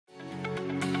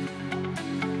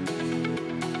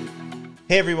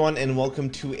Hey everyone, and welcome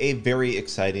to a very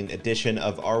exciting edition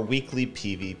of our weekly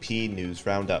PvP news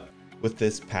roundup. With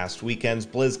this past weekend's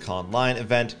BlizzConline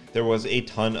event, there was a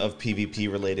ton of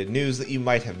PvP related news that you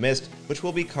might have missed, which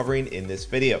we'll be covering in this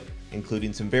video,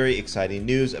 including some very exciting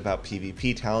news about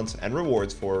PvP talents and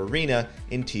rewards for Arena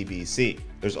in TBC.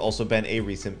 There's also been a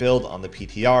recent build on the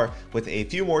PTR with a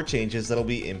few more changes that'll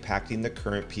be impacting the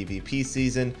current PvP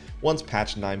season once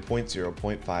patch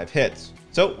 9.0.5 hits.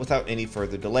 So without any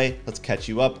further delay, let's catch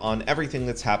you up on everything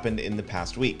that's happened in the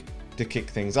past week. To kick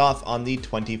things off, on the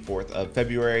 24th of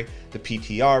February, the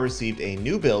PTR received a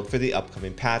new build for the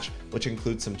upcoming patch, which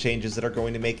includes some changes that are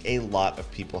going to make a lot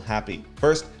of people happy.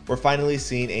 First, we're finally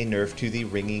seeing a nerf to the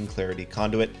ringing clarity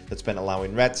conduit that's been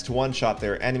allowing rets to one-shot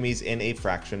their enemies in a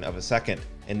fraction of a second.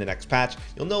 In the next patch,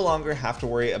 you'll no longer have to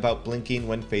worry about blinking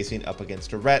when facing up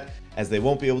against a ret, as they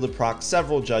won't be able to proc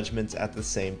several judgments at the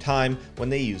same time when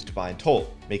they use Divine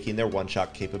Toll, making their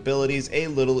one-shot capabilities a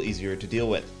little easier to deal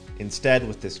with. Instead,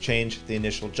 with this change, the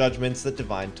initial judgments that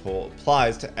Divine Toll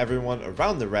applies to everyone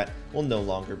around the ret will no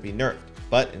longer be nerfed,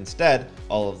 but instead,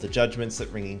 all of the judgments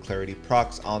that Ringing Clarity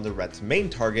procs on the ret's main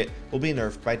target will be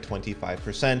nerfed by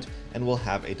 25% and will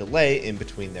have a delay in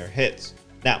between their hits.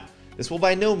 Now, this will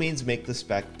by no means make the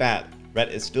spec bad. Ret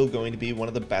is still going to be one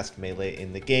of the best melee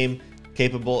in the game,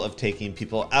 capable of taking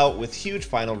people out with huge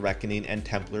Final Reckoning and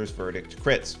Templar's Verdict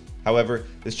crits. However,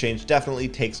 this change definitely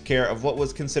takes care of what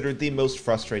was considered the most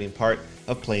frustrating part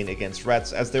of playing against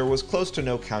rets, as there was close to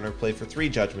no counterplay for 3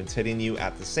 judgments hitting you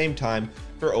at the same time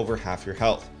for over half your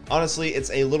health. Honestly,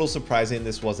 it's a little surprising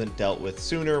this wasn't dealt with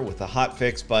sooner with a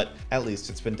hotfix, but at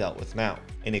least it's been dealt with now.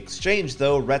 In exchange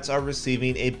though, rets are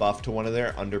receiving a buff to one of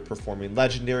their underperforming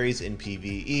legendaries in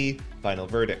PvE, Final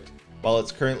Verdict. While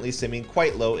it's currently simming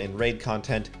quite low in raid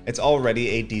content, it's already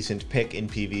a decent pick in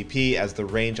PvP, as the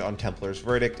range on Templar's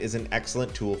Verdict is an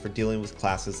excellent tool for dealing with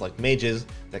classes like mages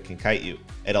that can kite you.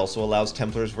 It also allows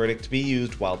Templar's Verdict to be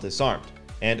used while disarmed.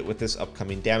 And with this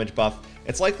upcoming damage buff,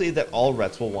 it's likely that all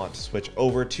rets will want to switch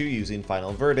over to using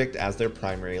Final Verdict as their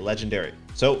primary legendary.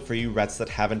 So for you rets that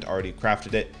haven't already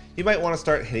crafted it, you might want to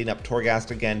start hitting up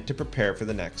Torghast again to prepare for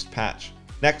the next patch.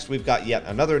 Next, we've got yet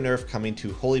another nerf coming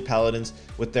to Holy Paladins,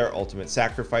 with their Ultimate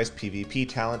Sacrifice PvP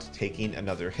talent taking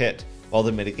another hit. While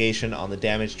the mitigation on the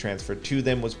damage transferred to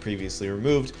them was previously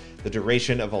removed, the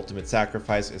duration of Ultimate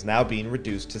Sacrifice is now being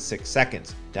reduced to 6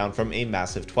 seconds, down from a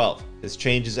massive 12. This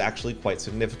change is actually quite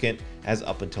significant, as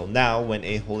up until now, when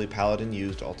a Holy Paladin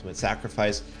used Ultimate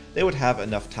Sacrifice, they would have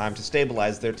enough time to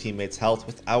stabilize their teammates' health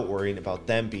without worrying about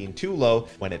them being too low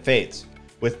when it fades.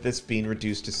 With this being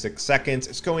reduced to 6 seconds,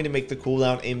 it's going to make the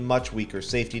cooldown a much weaker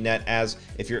safety net, as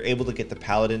if you're able to get the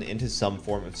Paladin into some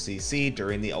form of CC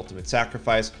during the Ultimate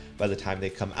Sacrifice, by the time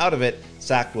they come out of it,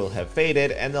 Sac will have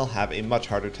faded and they'll have a much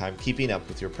harder time keeping up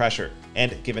with your pressure.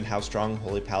 And given how strong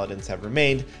Holy Paladins have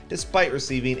remained, despite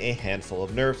receiving a handful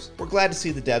of nerfs, we're glad to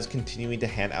see the devs continuing to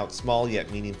hand out small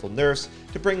yet meaningful nerfs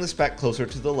to bring the spec closer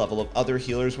to the level of other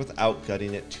healers without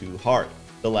gutting it too hard.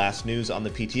 The last news on the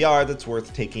PTR that's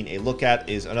worth taking a look at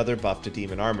is another buff to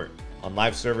Demon Armor. On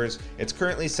live servers, it's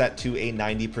currently set to a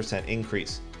 90%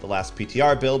 increase. The last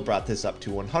PTR build brought this up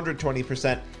to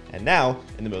 120%, and now,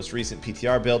 in the most recent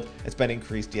PTR build, it's been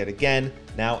increased yet again,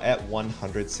 now at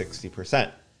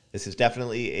 160%. This is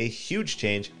definitely a huge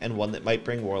change, and one that might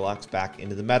bring Warlocks back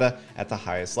into the meta at the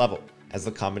highest level, as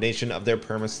the combination of their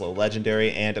perma-slow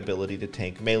legendary and ability to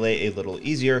tank melee a little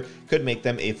easier could make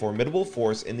them a formidable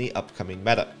force in the upcoming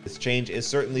meta. This change is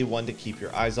certainly one to keep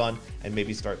your eyes on, and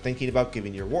maybe start thinking about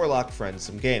giving your Warlock friends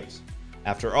some games.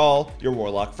 After all, your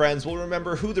Warlock friends will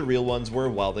remember who the real ones were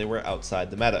while they were outside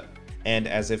the meta. And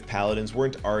as if Paladins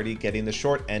weren't already getting the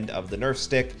short end of the nerf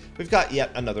stick, we've got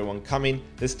yet another one coming,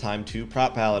 this time to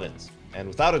Prop Paladins. And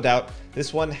without a doubt,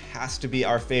 this one has to be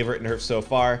our favorite nerf so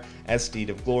far, as Steed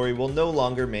of Glory will no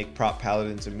longer make Prop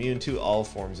Paladins immune to all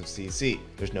forms of CC.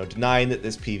 There's no denying that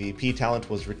this PvP talent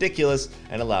was ridiculous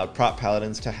and allowed Prop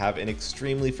Paladins to have an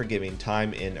extremely forgiving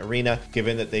time in Arena,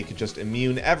 given that they could just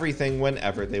immune everything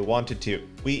whenever they wanted to.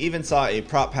 We even saw a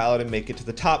Prop Paladin make it to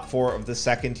the top 4 of the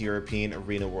 2nd European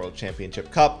Arena World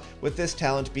Championship Cup, with this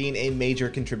talent being a major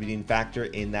contributing factor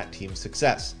in that team's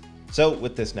success. So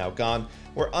with this now gone,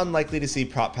 we're unlikely to see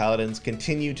Prop Paladins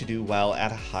continue to do well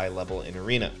at a high level in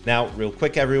Arena. Now, real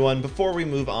quick everyone, before we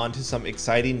move on to some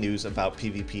exciting news about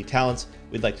PvP talents,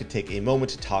 we'd like to take a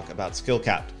moment to talk about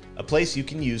Skillcapped, a place you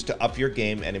can use to up your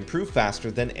game and improve faster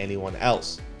than anyone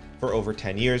else. For over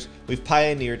 10 years, we've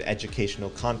pioneered educational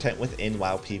content within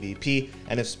WoW PvP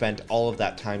and have spent all of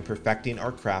that time perfecting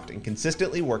our craft and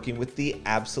consistently working with the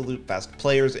absolute best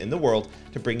players in the world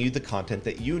to bring you the content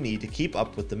that you need to keep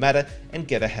up with the meta and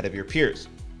get ahead of your peers.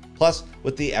 Plus,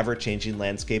 with the ever-changing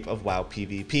landscape of WoW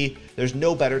PvP, there's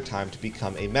no better time to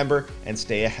become a member and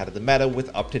stay ahead of the meta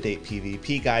with up-to-date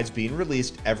PvP guides being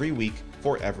released every week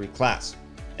for every class.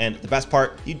 And the best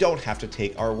part, you don't have to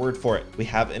take our word for it. We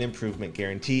have an improvement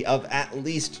guarantee of at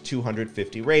least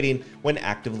 250 rating when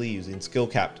actively using skill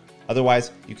capped.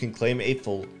 Otherwise, you can claim a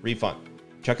full refund.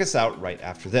 Check us out right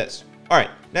after this.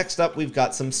 Alright, next up we've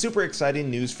got some super exciting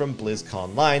news from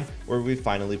BlizzConline, where we've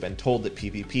finally been told that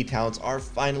PvP talents are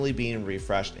finally being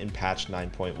refreshed in patch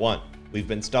 9.1. We've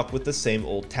been stuck with the same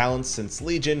old talents since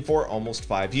Legion for almost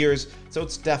 5 years, so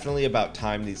it's definitely about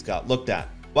time these got looked at.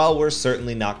 While we're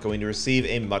certainly not going to receive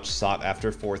a much sought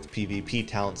after 4th PvP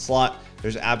talent slot,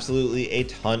 there's absolutely a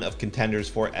ton of contenders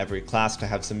for every class to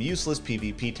have some useless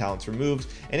PvP talents removed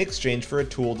in exchange for a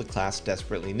tool the class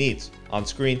desperately needs. On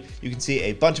screen, you can see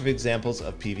a bunch of examples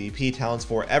of PvP talents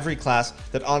for every class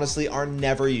that honestly are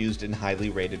never used in highly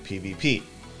rated PvP.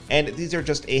 And these are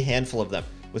just a handful of them,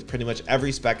 with pretty much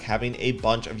every spec having a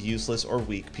bunch of useless or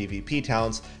weak PvP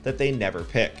talents that they never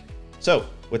pick. So,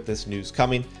 with this news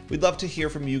coming, we'd love to hear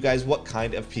from you guys what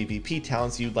kind of PvP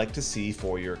talents you'd like to see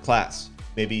for your class.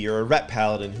 Maybe you're a ret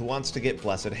paladin who wants to get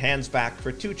blessed hands back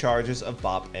for 2 charges of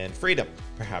bop and freedom.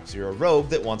 Perhaps you're a rogue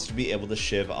that wants to be able to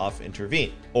shiv off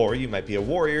intervene. Or you might be a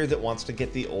warrior that wants to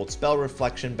get the old spell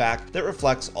reflection back that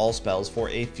reflects all spells for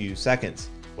a few seconds.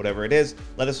 Whatever it is,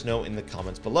 let us know in the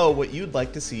comments below what you'd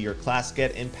like to see your class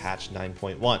get in patch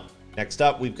 9.1. Next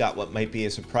up, we've got what might be a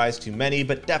surprise to many,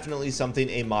 but definitely something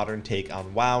a modern take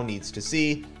on WoW needs to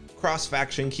see: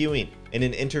 cross-faction queuing. In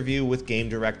an interview with game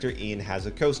director Ian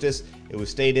Hazzikostas, it was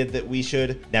stated that we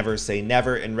should never say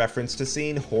never in reference to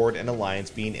seeing Horde and Alliance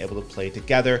being able to play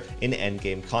together in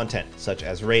endgame content, such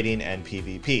as raiding and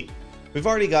PvP. We've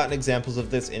already gotten examples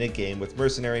of this in a game with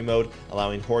Mercenary mode,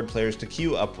 allowing Horde players to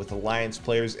queue up with Alliance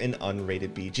players in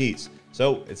unrated BGs.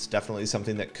 So it's definitely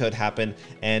something that could happen,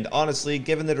 and honestly,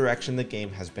 given the direction the game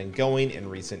has been going in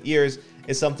recent years,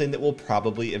 is something that will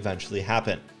probably eventually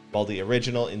happen. While the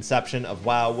original inception of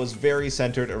WoW was very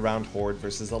centered around Horde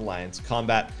versus Alliance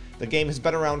combat, the game has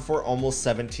been around for almost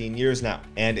 17 years now,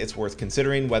 and it's worth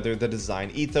considering whether the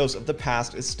design ethos of the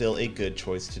past is still a good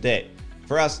choice today.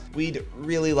 For us, we'd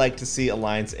really like to see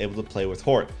Alliance able to play with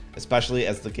Horde, especially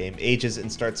as the game ages and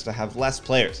starts to have less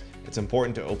players. It's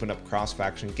important to open up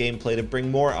cross-faction gameplay to bring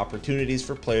more opportunities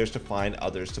for players to find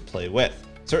others to play with.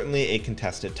 Certainly a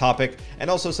contested topic, and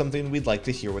also something we'd like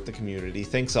to hear what the community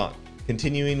thinks on.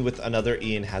 Continuing with another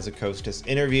Ian Hazzikostas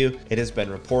interview, it has been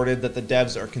reported that the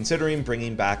devs are considering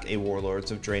bringing back a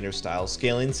Warlords of Draenor style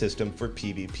scaling system for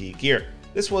PvP gear.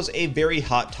 This was a very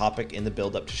hot topic in the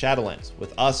build-up to Shadowlands,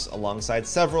 with us, alongside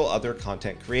several other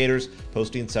content creators,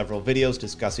 posting several videos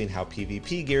discussing how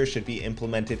PvP gear should be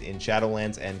implemented in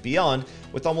Shadowlands and beyond,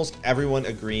 with almost everyone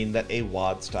agreeing that a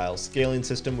WoD-style scaling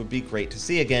system would be great to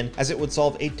see again, as it would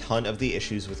solve a ton of the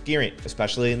issues with gearing,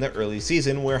 especially in the early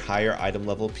season where higher item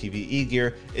level PvE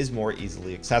gear is more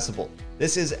easily accessible.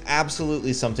 This is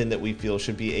absolutely something that we feel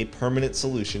should be a permanent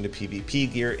solution to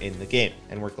PvP gear in the game,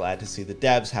 and we're glad to see the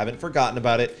devs haven't forgotten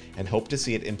about it and hope to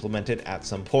see it implemented at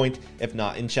some point, if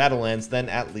not in Shadowlands, then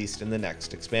at least in the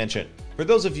next expansion. For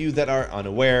those of you that are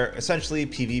unaware, essentially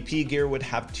PvP gear would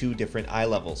have 2 different eye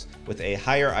levels, with a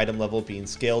higher item level being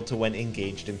scaled to when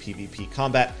engaged in PvP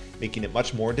combat, making it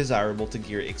much more desirable to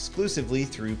gear exclusively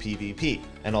through PvP.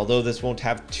 And although this won't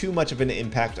have too much of an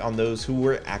impact on those who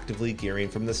were actively gearing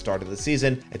from the start of the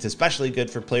season, it's especially good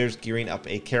for players gearing up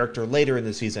a character later in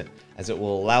the season, as it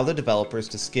will allow the developers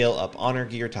to scale up honor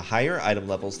gear to higher item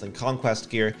levels than conquest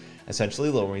gear, essentially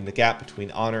lowering the gap between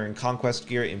honor and conquest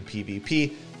gear in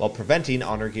PvP, while preventing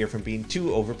honor gear from being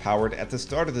too overpowered at the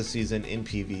start of the season in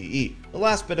PvE. The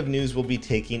last bit of news we'll be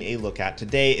taking a look at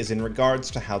today is in regards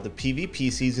to how the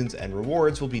PvP seasons and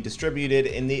rewards will be distributed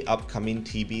in the upcoming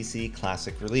TBC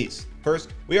Classic release.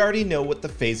 First, we already know what the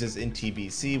phases in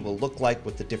TBC will look like,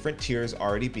 with the different tiers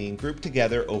already being grouped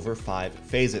together over 5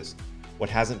 phases. What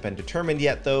hasn't been determined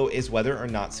yet though is whether or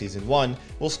not Season 1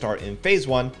 will start in Phase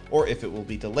 1 or if it will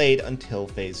be delayed until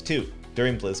Phase 2.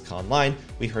 During BlizzConline,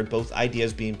 we heard both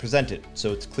ideas being presented,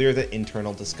 so it's clear that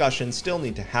internal discussions still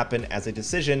need to happen as a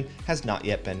decision has not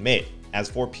yet been made. As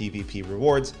for PvP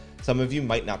rewards, some of you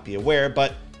might not be aware,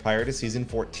 but prior to Season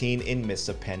 14 in Mists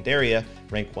of Pandaria,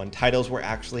 Rank 1 titles were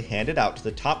actually handed out to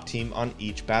the top team on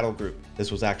each battle group.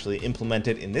 This was actually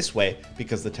implemented in this way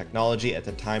because the technology at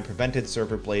the time prevented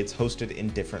server blades hosted in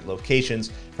different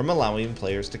locations from allowing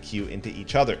players to queue into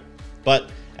each other. But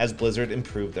as Blizzard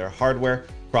improved their hardware,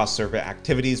 cross-server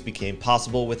activities became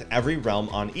possible with every realm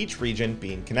on each region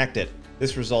being connected.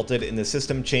 This resulted in the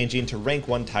system changing to rank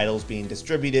 1 titles being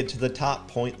distributed to the top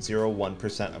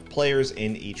 0.01% of players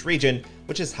in each region,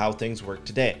 which is how things work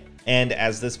today. And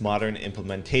as this modern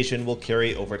implementation will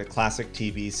carry over to classic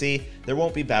TBC, there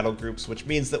won't be battle groups, which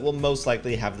means that we'll most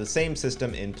likely have the same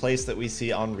system in place that we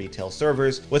see on retail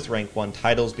servers, with rank 1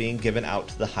 titles being given out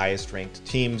to the highest ranked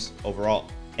teams overall.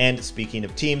 And speaking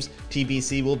of teams,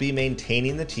 TBC will be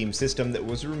maintaining the team system that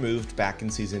was removed back in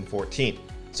Season 14.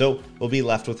 So we'll be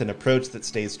left with an approach that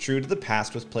stays true to the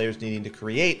past, with players needing to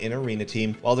create an arena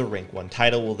team, while the rank 1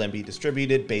 title will then be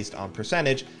distributed based on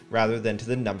percentage rather than to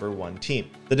the number 1 team.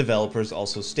 The developers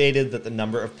also stated that the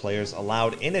number of players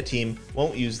allowed in a team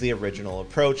won't use the original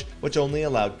approach, which only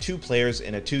allowed 2 players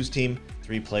in a 2s team,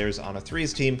 3 players on a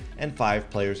 3s team, and 5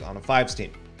 players on a 5s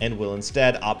team, and will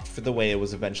instead opt for the way it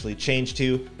was eventually changed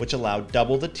to, which allowed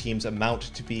double the team's amount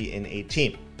to be in a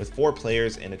team, with 4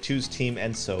 players in a 2s team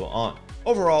and so on.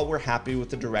 Overall, we're happy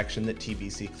with the direction that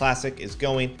TBC Classic is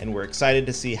going, and we're excited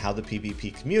to see how the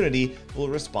PvP community will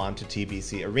respond to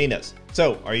TBC arenas.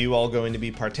 So, are you all going to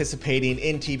be participating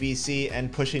in TBC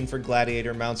and pushing for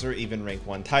gladiator mounts or even rank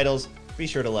 1 titles? Be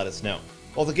sure to let us know.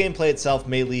 While the gameplay itself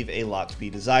may leave a lot to be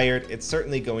desired, it's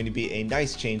certainly going to be a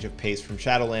nice change of pace from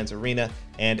Shadowlands Arena,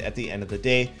 and at the end of the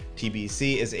day,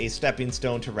 TBC is a stepping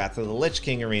stone to Wrath of the Lich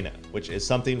King Arena, which is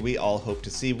something we all hope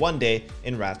to see one day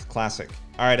in Wrath Classic.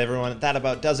 Alright everyone, that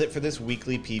about does it for this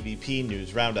weekly PvP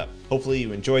news roundup. Hopefully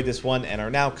you enjoyed this one and are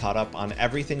now caught up on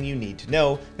everything you need to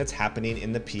know that's happening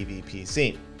in the PvP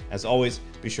scene. As always,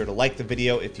 be sure to like the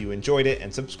video if you enjoyed it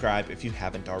and subscribe if you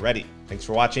haven't already. Thanks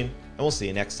for watching, and we'll see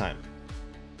you next time.